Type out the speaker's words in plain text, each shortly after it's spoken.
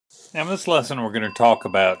Now in this lesson we're going to talk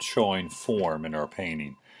about showing form in our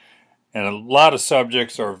painting. And a lot of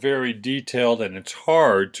subjects are very detailed and it's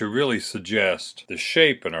hard to really suggest the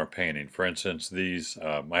shape in our painting. For instance,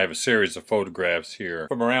 I have a series of photographs here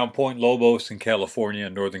from around Point Lobos in California,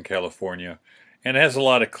 Northern California. And it has a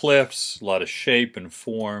lot of cliffs, a lot of shape and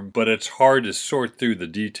form, but it's hard to sort through the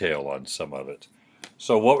detail on some of it.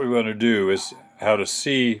 So what we want to do is how to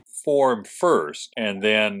see form first and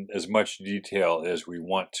then as much detail as we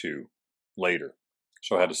want to later.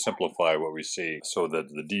 So how to simplify what we see so that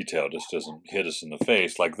the detail just doesn't hit us in the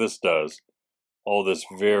face like this does. All this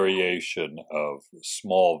variation of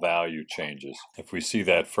small value changes. If we see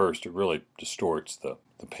that first, it really distorts the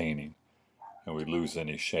painting and we lose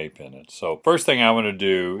any shape in it. So first thing I want to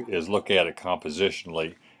do is look at it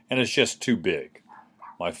compositionally, and it's just too big.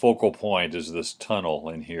 My focal point is this tunnel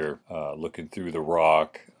in here, looking through the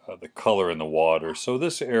rock, the color in the water. So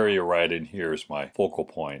this area right in here is my focal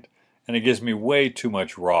point. And it gives me way too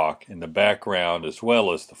much rock in the background as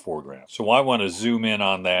well as the foreground. So I want to zoom in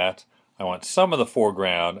on that. I want some of the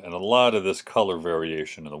foreground and a lot of this color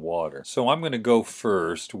variation in the water. So I'm going to go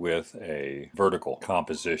first with a vertical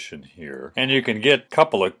composition here. And you can get a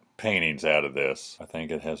couple of paintings out of this. I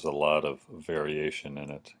think it has a lot of variation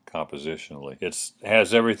in it compositionally. It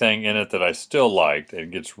has everything in it that I still liked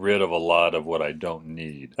and gets rid of a lot of what I don't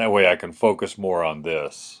need. That way I can focus more on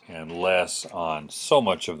this and less on so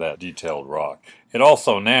much of that detailed rock. It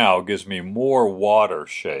also now gives me more water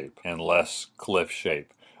shape and less cliff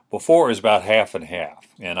shape. Before it was about half and half,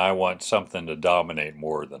 and I want something to dominate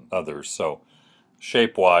more than others. So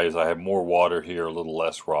shape-wise, I have more water here, a little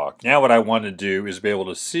less rock. Now what I want to do is be able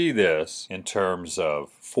to see this in terms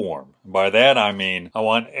of form. By that I mean I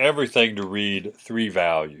want everything to read three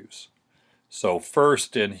values. So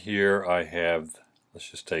first in here I have,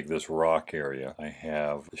 let's just take this rock area. I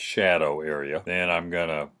have the shadow area. Then I'm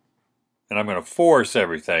gonna force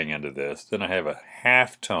everything into this. Then I have a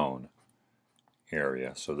halftone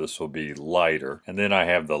area, so this will be lighter, and then I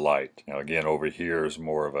have the light. Now again, over here is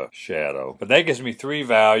more of a shadow, but that gives me three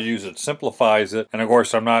values. It simplifies it, and of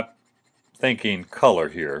course I'm not thinking color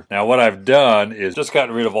here. Now what I've done is just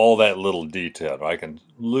gotten rid of all that little detail. I can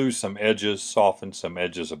lose some edges, soften some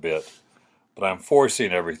edges a bit, but I'm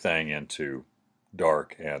forcing everything into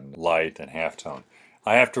dark and light and halftone.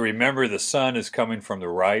 I have to remember the sun is coming from the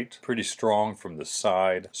right, pretty strong from the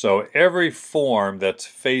side. So every form that's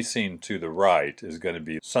facing to the right is going to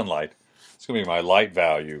be sunlight. It's going to be my light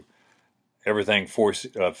value. Everything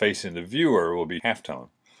facing the viewer will be halftone.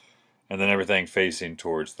 And then everything facing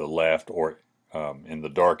towards the left or in the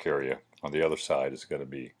dark area on the other side is going to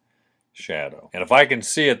be shadow. And if I can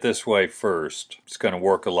see it this way first, it's going to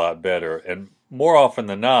work a lot better. And more often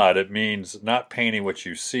than not, it means not painting what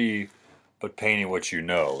you see, but painting what you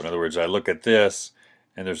know. In other words, I look at this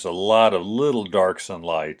and there's a lot of little darks and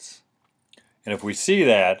lights. And if we see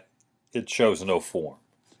that, it shows no form.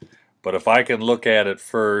 But if I can look at it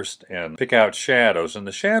first and pick out shadows, and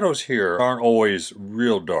the shadows here aren't always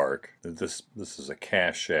real dark. This is a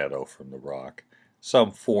cast shadow from the rock.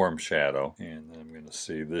 Some form shadow. And I'm going to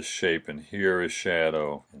see this shape in here is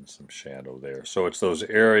shadow and some shadow there. So it's those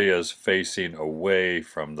areas facing away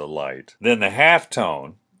from the light. Then the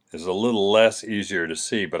halftone is a little less easier to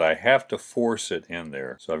see, but I have to force it in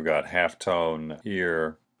there. So I've got halftone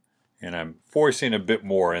here, and I'm forcing a bit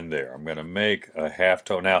more in there. I'm going to make a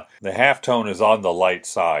halftone. Now, the halftone is on the light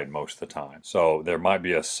side most of the time, so there might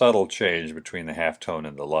be a subtle change between the halftone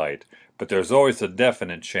and the light, but there's always a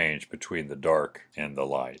definite change between the dark and the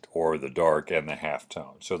light, or the dark and the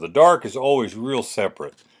halftone. So the dark is always real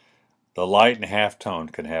separate. The light and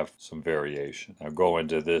halftone can have some variation. I'll go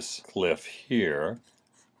into this cliff here.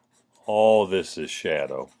 All this is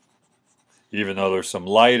shadow. Even though there's some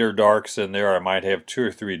lighter darks in there, I might have 2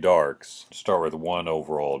 or 3 darks. Start with one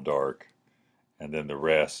overall dark, and then the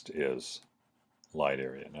rest is light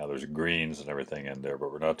area. Now there's greens and everything in there,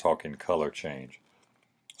 but we're not talking color change.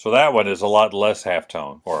 So that one is a lot less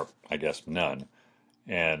halftone, or I guess none,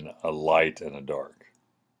 and a light and a dark.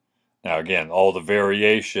 Now again, all the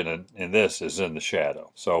variation in this is in the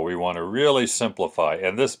shadow. So we want to really simplify,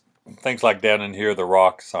 and this things like down in here, the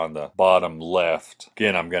rocks on the bottom left.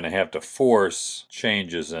 Again, I'm going to have to force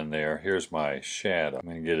changes in there. Here's my shadow. I'm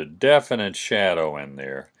going to get a definite shadow in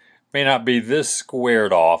there. May not be this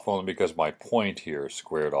squared off, only because my point here is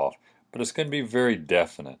squared off, but it's going to be very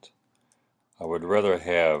definite. I would rather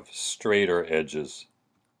have straighter edges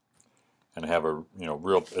and have a,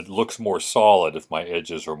 real, it looks more solid if my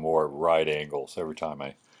edges are more right angles. Every time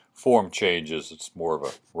I form changes, it's more of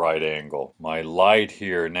a right angle. My light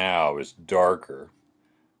here now is darker,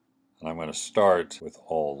 and I'm going to start with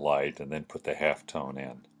all light and then put the halftone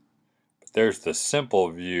in. there's the simple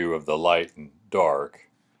view of the light and dark,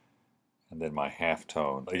 and then my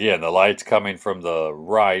halftone. Again, the light's coming from the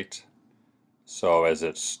right, so as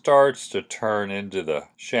it starts to turn into the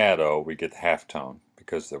shadow, we get the halftone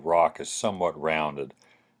because the rock is somewhat rounded.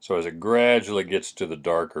 So as it gradually gets to the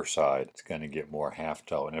darker side, it's going to get more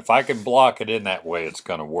halftone. And if I can block it in that way, it's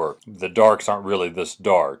going to work. The darks aren't really this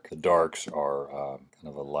dark. The darks are kind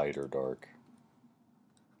of a lighter dark.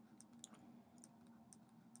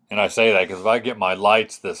 And I say that because if I get my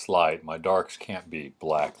lights this light, my darks can't be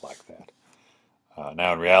black like that.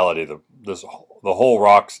 Now in reality, the whole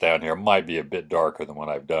rocks down here might be a bit darker than what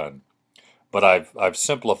I've done. But I've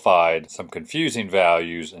simplified some confusing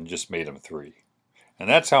values and just made them 3. And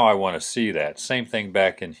that's how I want to see that. Same thing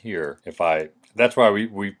back in here. That's why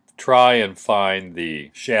we try and find the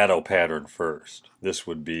shadow pattern first. This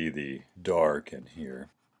would be the dark in here.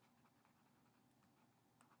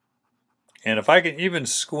 And if I can, even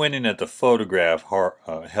squinting at the photograph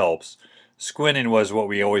helps. Squinting was what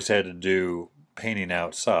we always had to do painting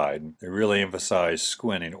outside. They really emphasize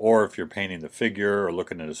squinting. Or if you're painting the figure or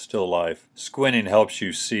looking at a still life, squinting helps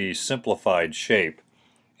you see simplified shape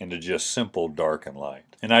into just simple dark and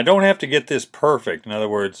light. And I don't have to get this perfect. In other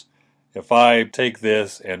words, if I take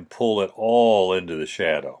this and pull it all into the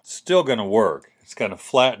shadow, it's still going to work. It's going to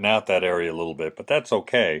flatten out that area a little bit, but that's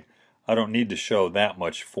okay. I don't need to show that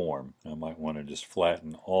much form. I might want to just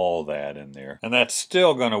flatten all that in there. And that's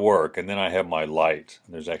still going to work. And then I have my light.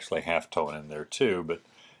 There's actually halftone in there too, but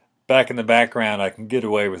back in the background I can get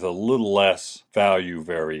away with a little less value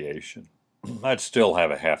variation. I'd still have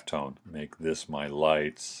a halftone. Make this my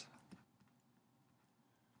lights.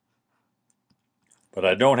 But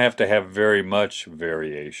I don't have to have very much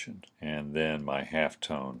variation. And then my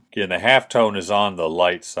halftone. Again, the halftone is on the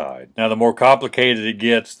light side. Now the more complicated it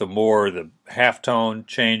gets, the more the halftone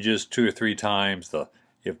changes 2 or 3 times. You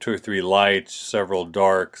have 2 or 3 lights, several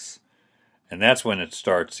darks. And that's when it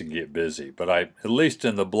starts to get busy. But at least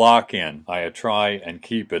in the block in, I try and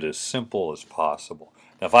keep it as simple as possible.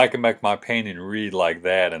 Now if I can make my painting read like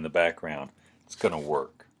that in the background, it's going to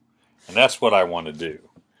work. And that's what I want to do.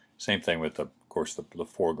 Same thing with of course the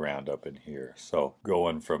foreground up in here. So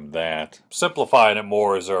going from that, simplifying it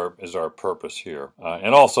more is our purpose here.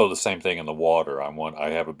 And also the same thing in the water. I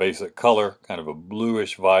have a basic color, kind of a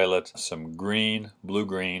bluish violet, some green,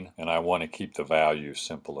 blue-green, and I want to keep the value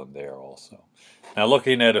simple in there also. Now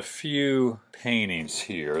looking at a few paintings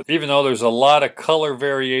here, even though there's a lot of color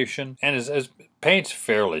variation, and as paint's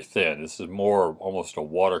fairly thin. This is more almost a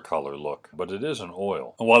watercolor look, but it is an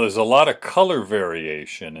oil. And while there's a lot of color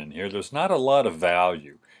variation in here, there's not a lot of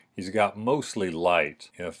value. He's got mostly light.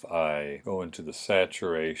 If I go into the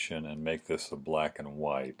saturation and make this a black and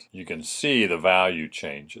white, you can see the value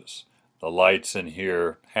changes. The lights in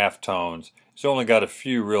here, halftones. He's only got a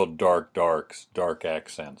few real dark darks, dark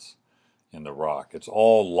accents in the rock. It's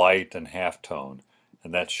all light and halftone.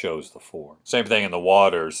 And that shows the form. Same thing in the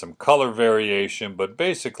water, some color variation, but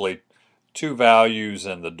basically 2 values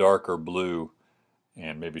in the darker blue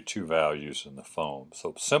and maybe 2 values in the foam.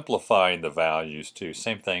 So simplifying the values too.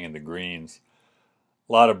 Same thing in the greens.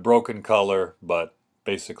 A lot of broken color, but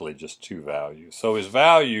basically just 2 values. So his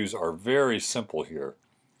values are very simple here.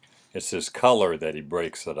 It's his color that he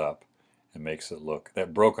breaks it up and makes it look.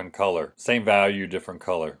 That broken color, same value, different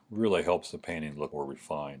color, really helps the painting look more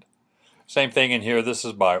refined. Same thing in here. This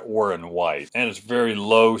is by Oren White, and it's very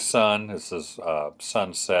low sun. This is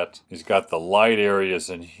sunset. He's got the light areas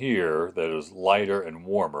in here that is lighter and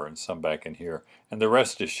warmer, and some back in here, and the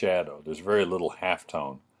rest is shadow. There's very little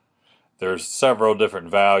halftone. There's several different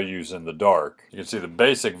values in the dark. You can see the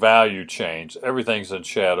basic value change. Everything's in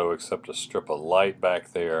shadow except a strip of light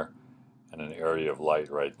back there and an area of light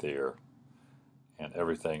right there. And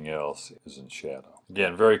everything else is in shadow.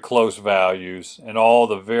 Again, very close values, and all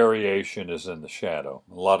the variation is in the shadow.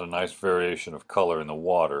 A lot of nice variation of color in the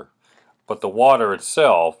water, but the water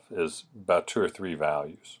itself is about 2 or 3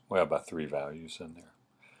 values. Well, about 3 values in there.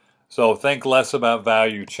 So think less about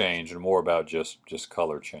value change and more about just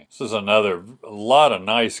color change. This is a lot of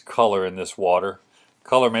nice color in this water.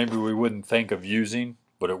 Color maybe we wouldn't think of using,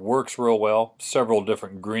 but it works real well. Several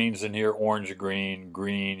different greens in here, orange green,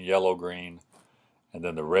 green, yellow green. And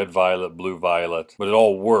then the red violet, blue violet, but it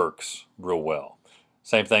all works real well.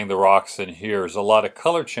 Same thing, the rocks in here is a lot of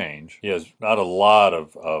color change. He has not a lot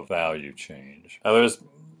of value change. Now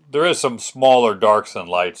there is some smaller darks and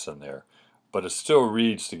lights in there, but it still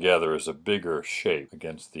reads together as a bigger shape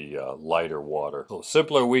against the lighter water. So the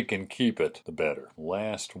simpler we can keep it, the better.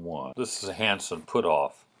 Last one. This is a Hansen put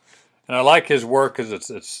off. And I like his work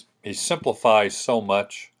because he simplifies so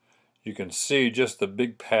much. You can see just the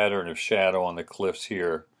big pattern of shadow on the cliffs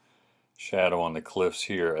here shadow on the cliffs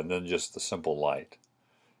here, and then just the simple light.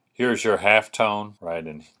 Here's your halftone right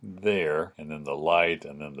in there, and then the light,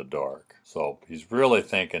 and then the dark. So he's really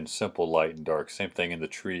thinking simple light and dark. Same thing in the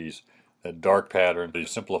trees. That dark pattern, he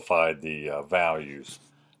simplified the values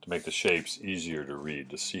to make the shapes easier to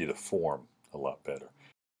read, to see the form a lot better.